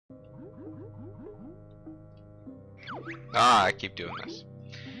Ah, I keep doing this.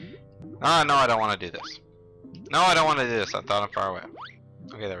 Ah, no, I don't want to do this. No, I don't want to do this. I thought I'm far away.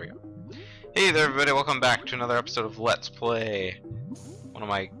 Okay, there we go. Hey there, everybody. Welcome back to another episode of Let's Play one of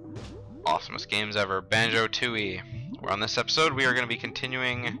my awesomest games ever, Banjo Tooie. Where on this episode, we are going to be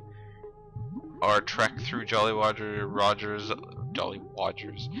continuing our trek through Jolly Rogers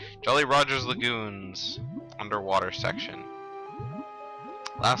Lagoon's underwater section.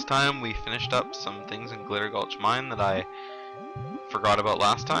 Last time we finished up some things in Glitter Gulch Mine that I forgot about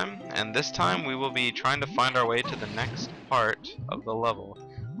last time, and this time we will be trying to find our way to the next part of the level.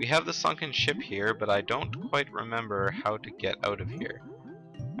 We have the sunken ship here, but I don't quite remember how to get out of here.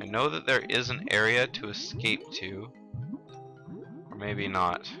 I know that there is an area to escape to, or maybe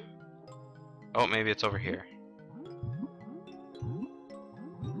not. Oh, maybe it's over here.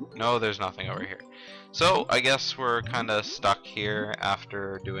 No, there's nothing over here. So, I guess we're kinda stuck here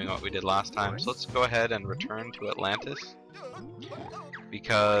after doing what we did last time, so let's go ahead and return to Atlantis.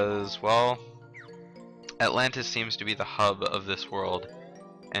 Because, well, Atlantis seems to be the hub of this world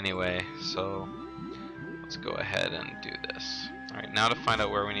anyway, so let's go ahead and do this. Alright, now to find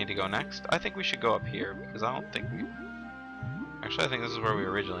out where we need to go next. I think we should go up here, because I don't think we... Actually, I think this is where we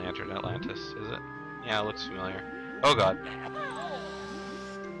originally entered Atlantis, is it? Yeah, it looks familiar. Oh god.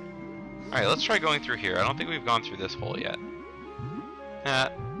 Alright, let's try going through here. I don't think we've gone through this hole yet.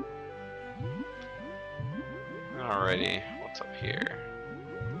 Alrighty, what's up here?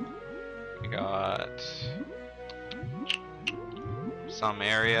 We got some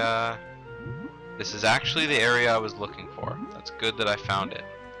area. This is actually the area I was looking for. That's good that I found it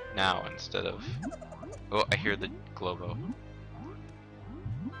now instead of... Oh, I hear the Globo.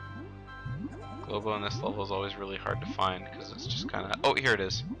 Globo in this level is always really hard to find because it's just kind of... Oh, here it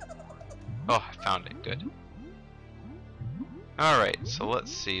is. Oh, I found it. Good. Alright, so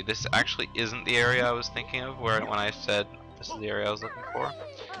let's see. This actually isn't the area I was thinking of when I said this is the area I was looking for.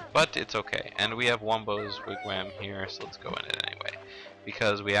 But it's okay. And we have Wumbo's wigwam here, so let's go in it anyway.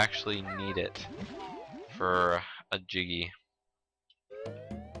 Because we actually need it for a jiggy.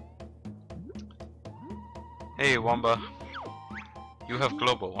 Hey, Wumba. You have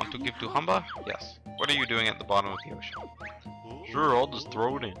Globo. Want to give to Humba? Yes. What are you doing at the bottom of the ocean? Sure, I'll just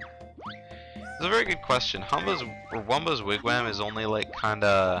throw it in. It's a very good question. Wumba's wigwam is only like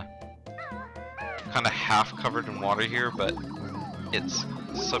kinda half covered in water here, but it's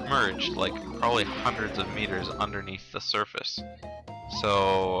submerged like probably hundreds of meters underneath the surface.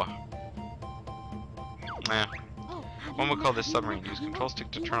 So, one would call this submarine. Use control stick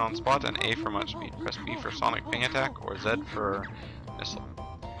to turn on spot and A for much speed. Press B for sonic ping attack or Z for missile.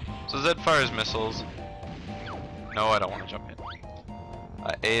 So Z fires missiles. No, I don't want to jump in.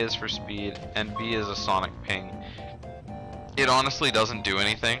 A is for speed, and B is a sonic ping. It honestly doesn't do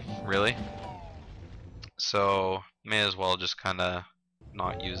anything, really. So, may as well just kinda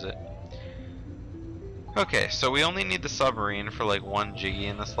not use it. Okay, so we only need the submarine for like 1 jiggy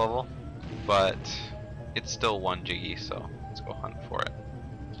in this level, but it's still 1 jiggy, so let's go hunt for it.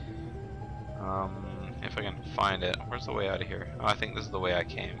 If I can find it. Where's the way out of here? Oh, I think this is the way I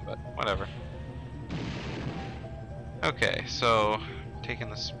came, but whatever. Okay, so taking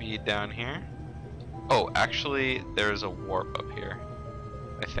the speed down here. Oh, actually, there's a warp up here,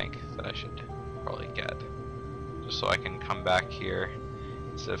 I think, that I should probably get. Just so I can come back here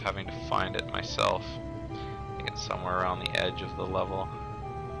instead of having to find it myself. I think it's somewhere around the edge of the level.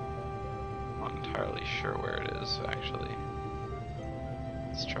 Not entirely sure where it is, actually.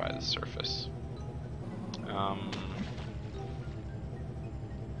 Let's try the surface. Come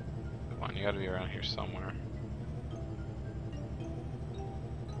on, you gotta be around here somewhere.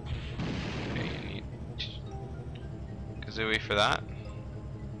 Okay, you need Kazooie for that,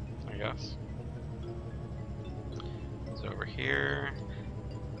 I guess. It's over here.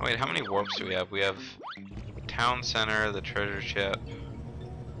 Oh wait, how many warps do we have? We have the town center, the treasure ship.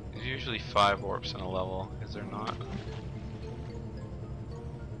 There's usually 5 warps in a level, is there not?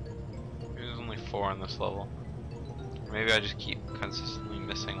 Maybe there's only 4 in this level. Or maybe I just keep consistently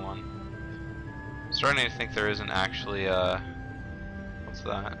missing one. I'm starting to think there isn't actually what's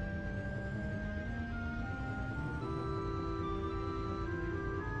that?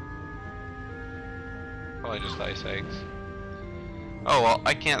 Probably just ice eggs. Oh well,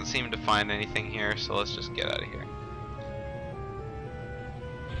 I can't seem to find anything here, so let's just get out of here.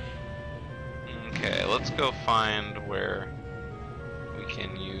 Okay, let's go find where we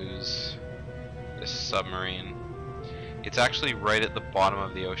can use this submarine. It's actually right at the bottom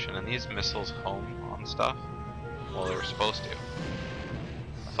of the ocean, and these missiles home on stuff. Well, they were supposed to.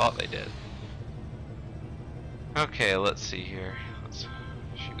 I thought they did. Okay, let's see here. Let's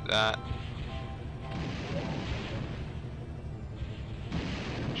shoot that.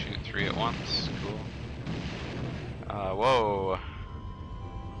 3 at once. Cool. Whoa.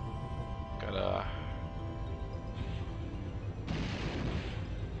 Gotta...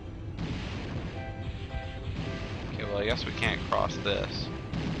 Okay, well I guess we can't cross this.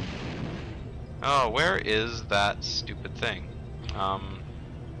 Oh, where is that stupid thing?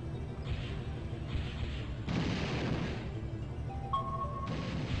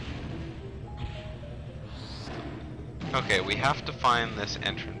 Okay, we have to find this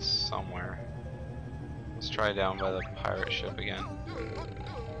entrance somewhere. Let's try down by the pirate ship again.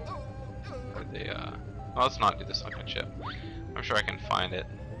 Or the, well, let's not do the sunken ship. I'm sure I can find it.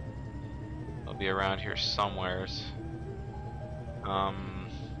 It'll be around here somewheres.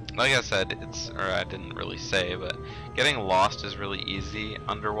 Like I said, or I didn't really say, but getting lost is really easy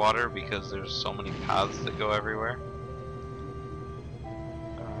underwater because there's so many paths that go everywhere.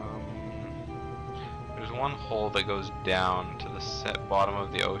 There's one hole that goes down to the bottom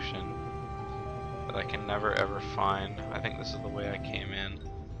of the ocean that I can never ever find. I think this is the way I came in.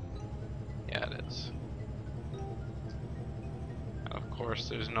 Yeah, it is. And of course,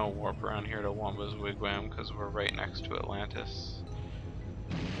 there's no warp around here to Wumba's Wigwam because we're right next to Atlantis.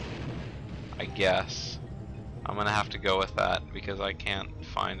 I guess. I'm gonna have to go with that because I can't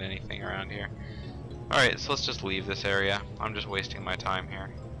find anything around here. Alright, so let's just leave this area. I'm just wasting my time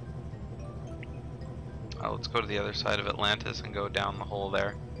here. Let's go to the other side of Atlantis and go down the hole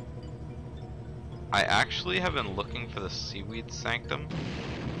there. I actually have been looking for the Seaweed Sanctum.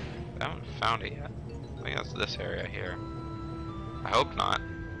 I haven't found it yet. I think that's this area here. I hope not.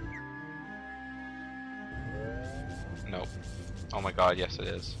 Nope. Oh my god, yes it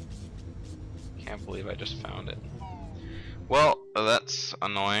is. Can't believe I just found it. Well, that's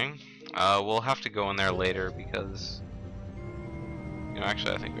annoying. We'll have to go in there later because... You know,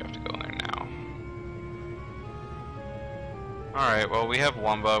 actually I think we have to go in there now. Alright, well we have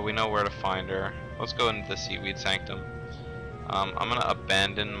Wumba, we know where to find her. Let's go into the Seaweed Sanctum. I'm gonna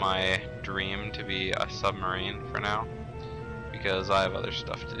abandon my dream to be a submarine for now, because I have other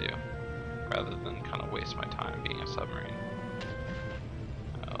stuff to do, rather than kind of waste my time being a submarine.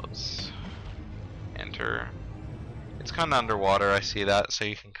 Let's enter. It's kind of underwater, I see that, so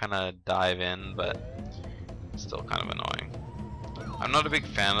you can kind of dive in, but it's still kind of annoying. I'm not a big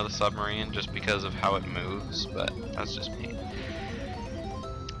fan of the submarine just because of how it moves, but that's just me.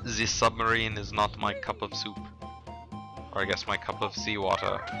 The submarine is not my cup of soup. Or I guess my cup of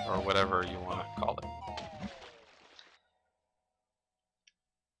seawater, or whatever you want to call it.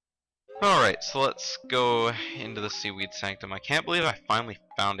 Alright, so let's go into the Seaweed Sanctum. I can't believe I finally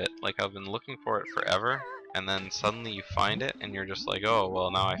found it. Like, I've been looking for it forever, and then suddenly you find it, and you're just like, oh,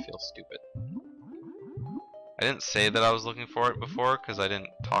 well, now I feel stupid. I didn't say that I was looking for it before, because I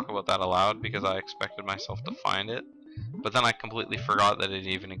didn't talk about that aloud, because I expected myself to find it. But then I completely forgot that it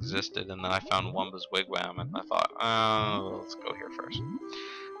even existed, and then I found Wumba's Wigwam, and I thought, oh, let's go here first.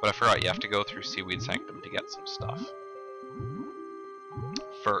 But I forgot you have to go through Seaweed Sanctum to get some stuff.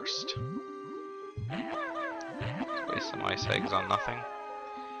 First. Let's waste some ice eggs on nothing.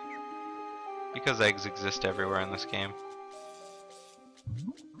 Because eggs exist everywhere in this game.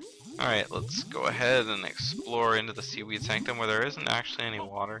 Alright, let's go ahead and explore into the Seaweed Sanctum where there isn't actually any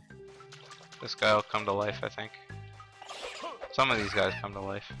water. This guy will come to life, I think. Some of these guys come to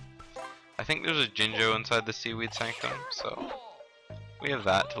life. I think there's a Jinjo inside the Seaweed Sanctum, so we have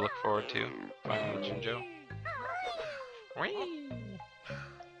that to look forward to. Finding the Jinjo. Whee!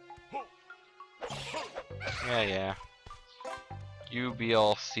 Yeah. You be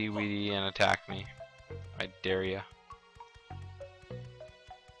all seaweedy and attack me. I dare ya.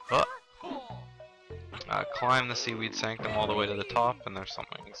 Climb the Seaweed Sanctum all the way to the top, and there's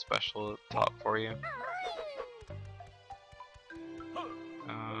something special at the top for you.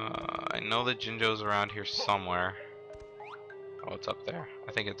 I know the Jinjo's around here somewhere. Oh, it's up there.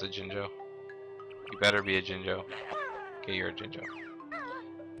 I think it's a Jinjo. You better be a Jinjo. Okay, you're a Jinjo.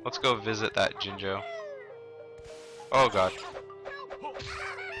 Let's go visit that Jinjo. Oh god.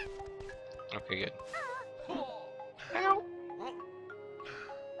 Okay, good.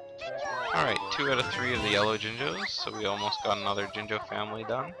 Alright, 2 out of 3 of the yellow Jinjos, so we almost got another Jinjo family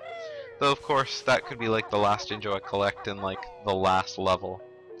done. Though of course, that could be like the last Jinjo I collect in like the last level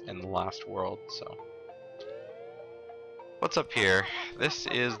in the last world, so. What's up here? This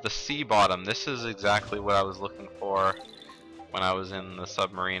is the sea bottom. This is exactly what I was looking for when I was in the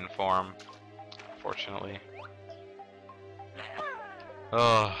submarine form, fortunately.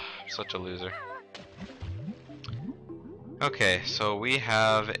 Oh, I'm such a loser. Okay, so we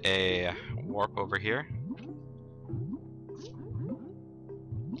have a warp over here.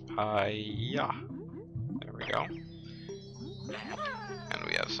 Yeah. There we go. And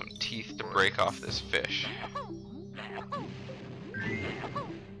we have some teeth to break off this fish.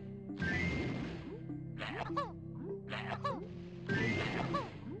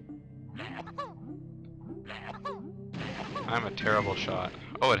 I'm a terrible shot.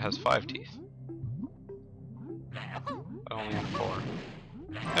 Oh, it has 5 teeth. I only have 4.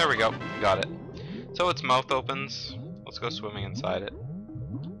 There we go. Got it. So its mouth opens. Let's go swimming inside it.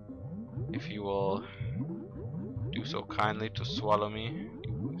 If you will do so kindly to swallow me,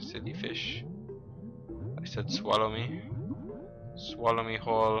 you silly fish. I said swallow me. Swallow me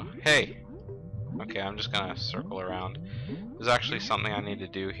whole. Hey! Okay, I'm just gonna circle around. There's actually something I need to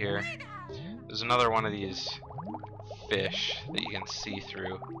do here. There's another one of these fish that you can see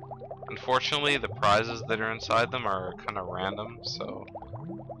through. Unfortunately, the prizes that are inside them are kind of random, so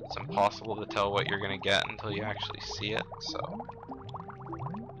it's impossible to tell what you're gonna get until you actually see it. So,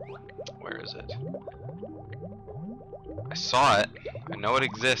 where is it? I saw it. I know it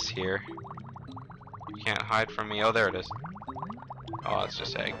exists here. You can't hide from me. Oh, there it is. Oh, it's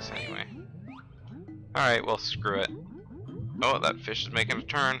just eggs anyway. Alright, well, screw it. Oh, that fish is making a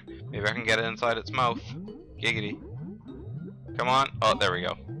turn. Maybe I can get it inside its mouth. Giggity. Come on. Oh, there we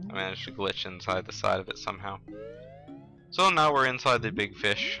go. I managed to glitch inside the side of it somehow. So now we're inside the big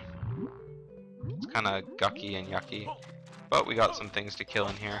fish. It's kind of gucky and yucky. But we got some things to kill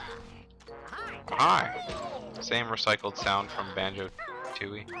in here. Hi! Same recycled sound from Banjo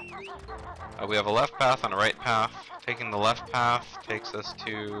Tooie. We have a left path and a right path. Taking the left path takes us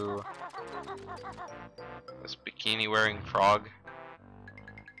to this bikini wearing frog.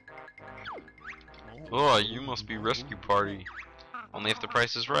 Oh, you must be rescue party. Only if the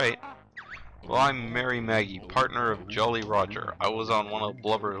price is right. Well, I'm Mary Maggie, partner of Jolly Roger. I was on one of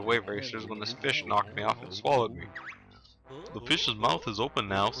Blubber's wave racers when this fish knocked me off and swallowed me. The fish's mouth is open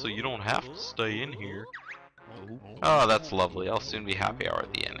now, so you don't have to stay in here. Oh, that's lovely. I'll soon be happy hour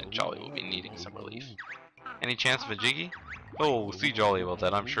at the inn, and Jolly will be needing some relief. Any chance of a jiggy? Oh, we'll see Jolly about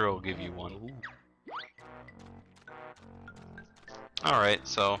that. I'm sure he'll give you one. Alright,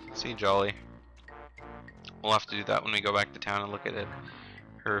 so, see Jolly. We'll have to do that when we go back to town and look at it.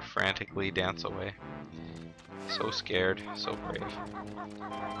 Her frantically dance away. So scared, so brave.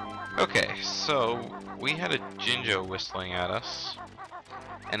 Okay, so we had a Jinjo whistling at us.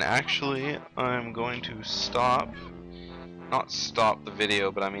 And actually, I'm going to stop, not stop the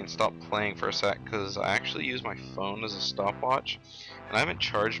video, but I mean stop playing for a sec, because I actually use my phone as a stopwatch. And I haven't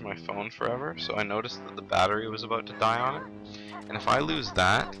charged my phone forever, so I noticed that the battery was about to die on it. And if I lose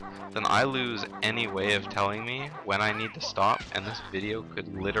that, then I lose any way of telling me when I need to stop, and this video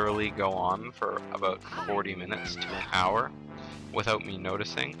could literally go on for about 40 minutes to an hour without me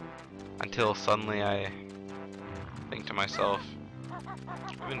noticing, until suddenly I think to myself,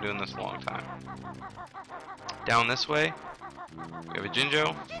 I've been doing this a long time. Down this way, we have a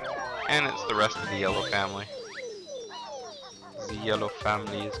Jinjo, and it's the rest of the yellow family. The yellow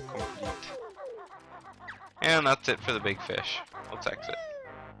family is complete. And that's it for the big fish. Let's exit.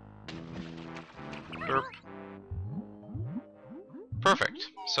 Derp. Perfect.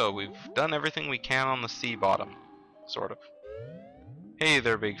 So we've done everything we can on the sea bottom. Sort of. Hey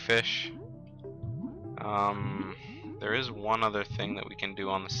there, big fish. There is one other thing that we can do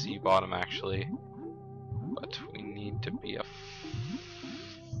on the sea bottom actually. But we need to be a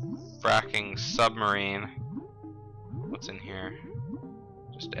fracking submarine. What's in here?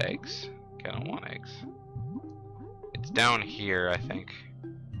 Just eggs. Okay, I don't want eggs. It's down here, I think.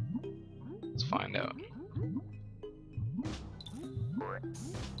 Let's find out.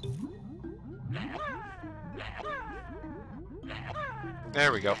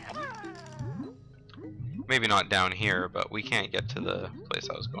 There we go. Maybe not down here, but we can't get to the place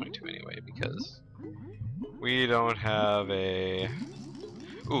I was going to anyway because we don't have a...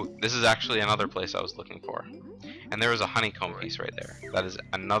 Ooh, this is actually another place I was looking for. And there was a honeycomb piece right there. That is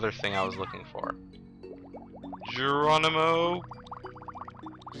another thing I was looking for. Geronimo!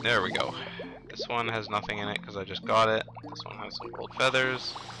 There we go. This one has nothing in it because I just got it. This one has some gold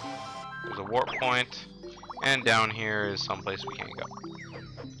feathers. There's a warp point. And down here is someplace we can't go.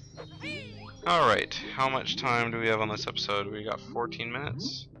 Alright, how much time do we have on this episode? We got 14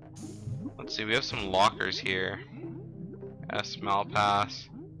 minutes. Let's see, we have some lockers here. S. Malpass.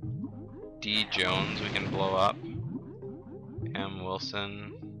 D. Jones we can blow up. M.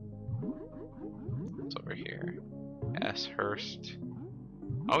 Wilson. What's over here? S. Hurst.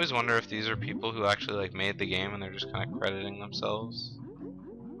 I always wonder if these are people who actually like made the game and they're just kind of crediting themselves.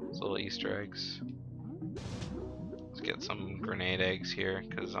 Those little Easter eggs. Let's get some grenade eggs here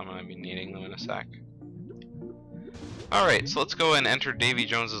because I'm gonna be needing them in a sec. Alright, so let's go and enter Davy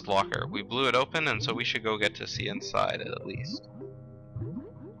Jones's locker. We blew it open, and so we should go get to see inside at least.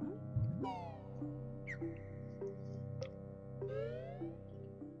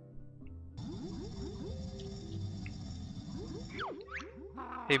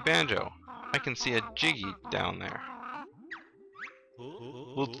 Hey Banjo, I can see a Jiggy down there.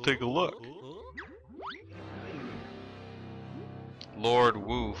 Let's take a look. Lord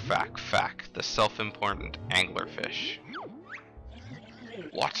Woo Fak Fak, the self-important anglerfish.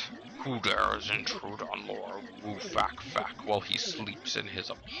 What? Who dares intrude on Lord Woo Fak Fak while he sleeps in his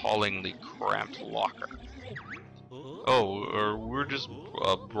appallingly cramped locker? Oh, we're just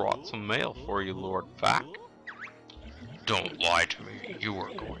brought some mail for you, Lord Fak. Don't lie to me. You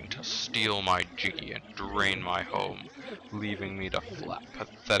were going to steal my Jiggy and drain my home, leaving me to flap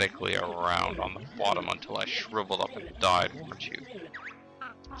pathetically around on the bottom until I shriveled up and died, weren't you?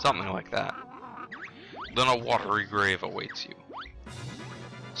 Something like that. Then a watery grave awaits you.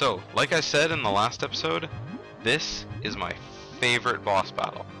 So, like I said in the last episode, this is my favorite boss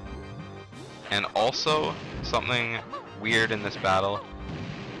battle. And also, something weird in this battle,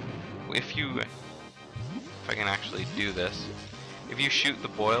 if I can actually do this, if you shoot the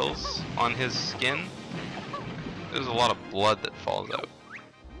boils on his skin, there's a lot of blood that falls out.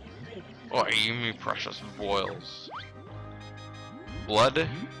 Oh, you me precious boils. Blood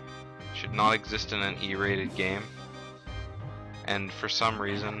should not exist in an E-rated game. And for some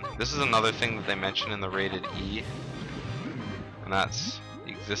reason, this is another thing that they mention in the rated E, and that's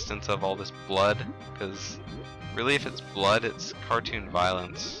the existence of all this blood, because really if it's blood, it's cartoon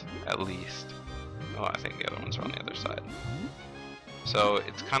violence, at least. Oh, I think the other ones are on the other side. So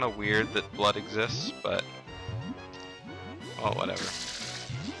it's kind of weird that blood exists, but oh, whatever.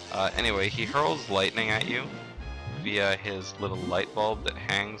 Anyway, he hurls lightning at you via his little light bulb that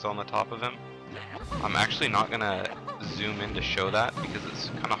hangs on the top of him. I'm actually not going to zoom in to show that because it's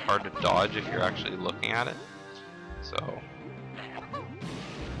kind of hard to dodge if you're actually looking at it. So,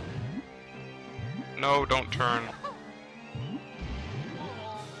 no, don't turn.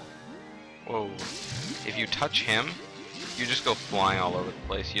 Whoa. If you touch him, you just go flying all over the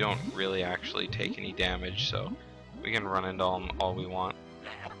place. You don't really actually take any damage, so we can run into him all we want.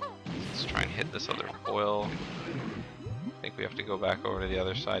 Let's try and hit this other foil. I think we have to go back over to the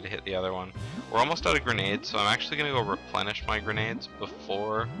other side to hit the other one. We're almost out of grenades, so I'm actually going to go replenish my grenades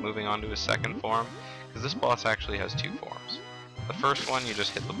before moving on to his second form, because this boss actually has two forms. The first one, you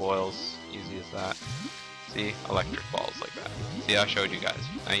just hit the boils, easy as that. See, electric balls like that. See, I showed you guys.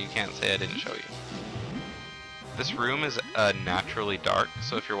 Now you can't say I didn't show you. This room is naturally dark,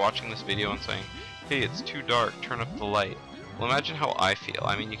 so if you're watching this video and saying, hey, it's too dark, turn up the light. Well, imagine how I feel.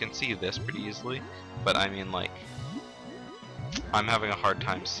 I mean, you can see this pretty easily, but I mean, like, I'm having a hard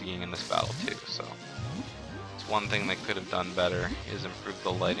time seeing in this battle too, so it's one thing they could have done better is improve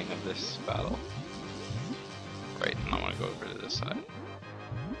the lighting of this battle. Right, and I want to go over to this side.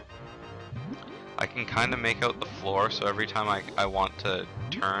 I can kind of make out the floor, so every time I want to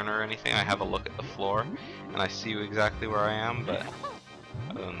turn or anything, I have a look at the floor, and I see exactly where I am, but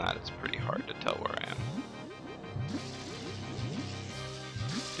other than that, it's pretty hard to tell where I am.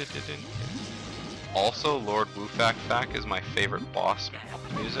 Also, Lord Woo Fak Fak is my favorite boss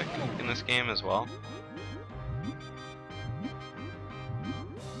music in this game as well.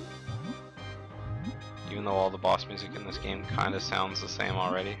 Even though all the boss music in this game kind of sounds the same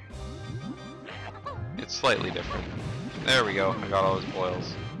already. It's slightly different. There we go, I got all his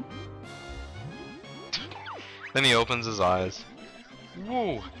boils. Then he opens his eyes.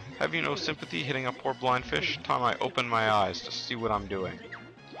 Woo! Have you no sympathy hitting a poor blind fish? Time I open my eyes to see what I'm doing.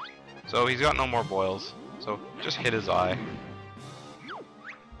 So he's got no more boils, so just hit his eye.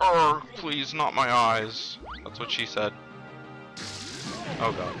 Urgh, please, not my eyes. That's what she said.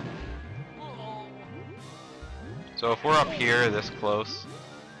 Oh god. So if we're up here this close,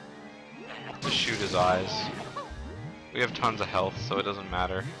 just shoot his eyes. We have tons of health, so it doesn't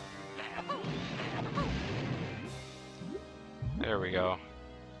matter. There we go.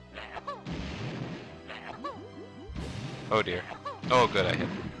 Oh dear. Oh good, I hit.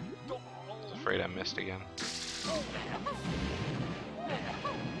 Afraid I missed again.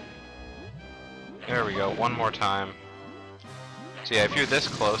 There we go, one more time. So yeah, if you're this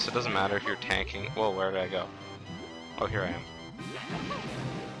close, it doesn't matter if you're tanking. Whoa, where did I go? Oh, here I am.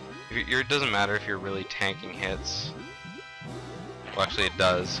 It doesn't matter if you're really tanking hits. Well, actually it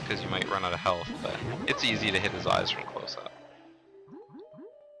does, because you might run out of health, but it's easy to hit his eyes from close up.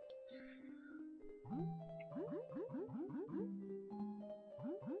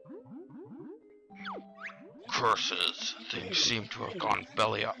 Curses! Things seem to have gone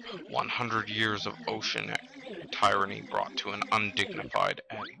belly up. 100 years of ocean tyranny brought to an undignified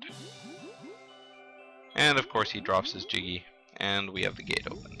end. And of course he drops his Jiggy, and we have the gate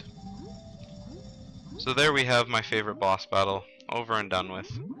opened. So there we have my favorite boss battle, over and done with.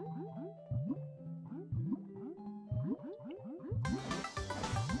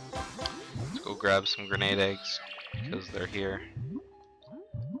 grab some grenade eggs because they're here.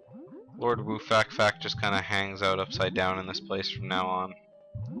 Lord Woo Fak Fak just kind of hangs out upside down in this place from now on.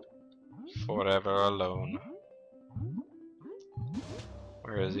 Forever alone.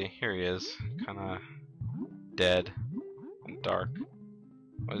 Where is he? Here he is. Kinda dead and dark.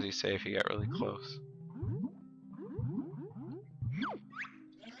 What does he say if he got really close?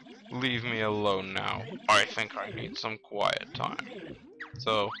 Leave me alone now. I think I need some quiet time.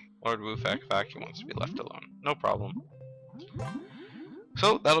 So, Lord Woo Fak Fak, he wants to be left alone. No problem.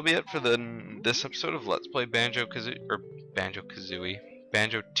 So, that'll be it for this episode of Let's Play Banjo Tooie.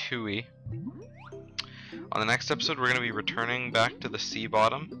 On the next episode, we're going to be returning back to the sea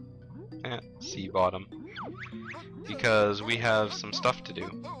bottom. Sea bottom. Because we have some stuff to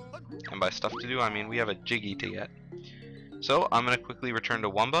do. And by stuff to do, I mean we have a jiggy to get. So, I'm going to quickly return to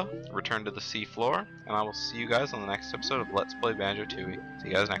Wumba, return to the sea floor, and I will see you guys on the next episode of Let's Play Banjo Tooie. See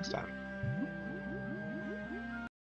you guys next time.